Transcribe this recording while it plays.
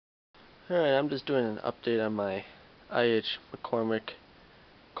Alright, I'm just doing an update on my IH McCormick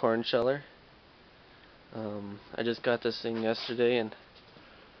corn sheller. I just got this thing yesterday and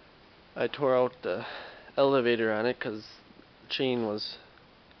I tore out the elevator on it because the chain was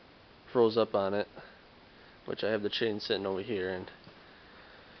froze up on it, which I have the chain sitting over here, and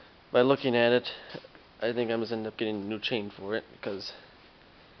by looking at it I think I'm just end up getting a new chain for it because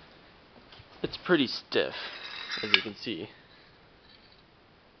it's pretty stiff, as you can see.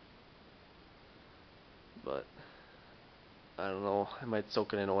 But I don't know, I might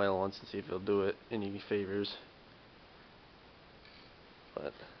soak it in oil once and see if it'll do it any favors. But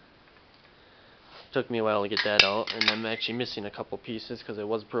it took me a while to get that out, and I'm actually missing a couple pieces because it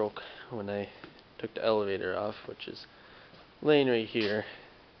was broke when I took the elevator off, which is laying right here.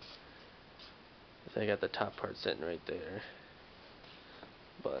 I got the top part sitting right there.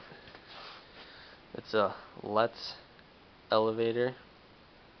 But it's a Let's elevator.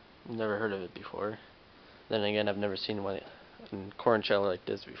 Never heard of it before. Then again, I've never seen one in corn sheller like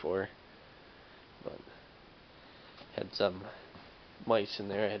this before. But had some mice in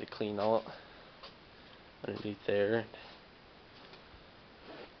there I had to clean out underneath there.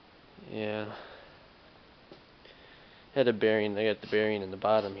 Yeah. Had a bearing. I got the bearing in the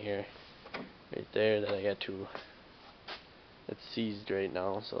bottom here, right there, that I got to. It's seized right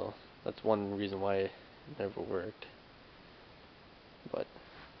now, so that's one reason why it never worked. But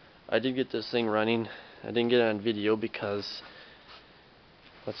I did get this thing running. I didn't get it on video because,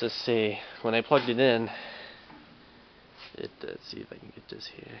 let's just say, when I plugged it in, let's see if I can get this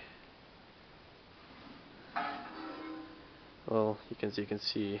here. Well, you can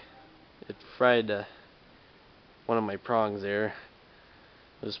see it fried one of my prongs there.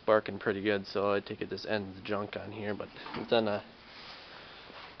 It was sparking pretty good, so I take it this end's junk on here, but it's on a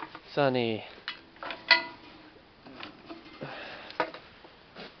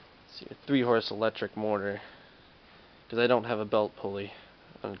 3-horse electric motor, because I don't have a belt pulley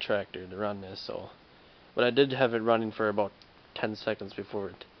on a tractor to run this. So, but I did have it running for about 10 seconds before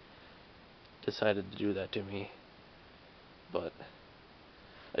it decided to do that to me. But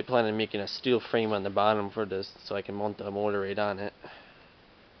I plan on making a steel frame on the bottom for this so I can mount the motor right on it.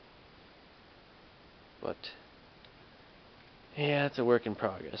 But yeah, it's a work in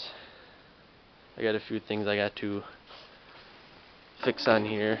progress. I got a few things I got to fix on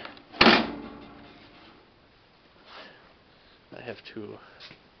here. I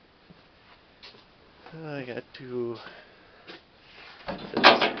got to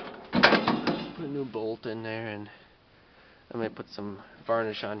put a new bolt in there, and I might put some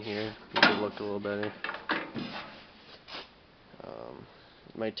varnish on here, make it look a little better.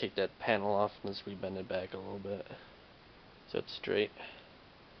 Might take that panel off and just rebend it back a little bit so it's straight.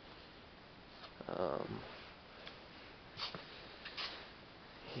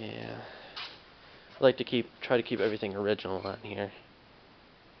 Yeah, I like to try to keep everything original on here.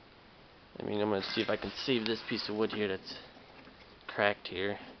 I mean, I'm gonna see if I can save this piece of wood here that's cracked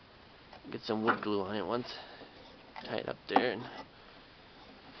here. Get some wood glue on it once, tie it up there, and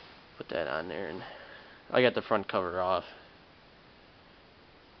put that on there. And I got the front cover off,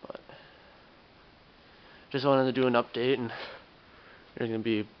 but just wanted to do an update, and there's gonna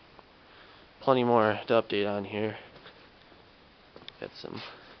be plenty more to update on here. Got some,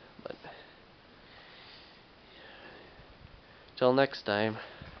 but till next time.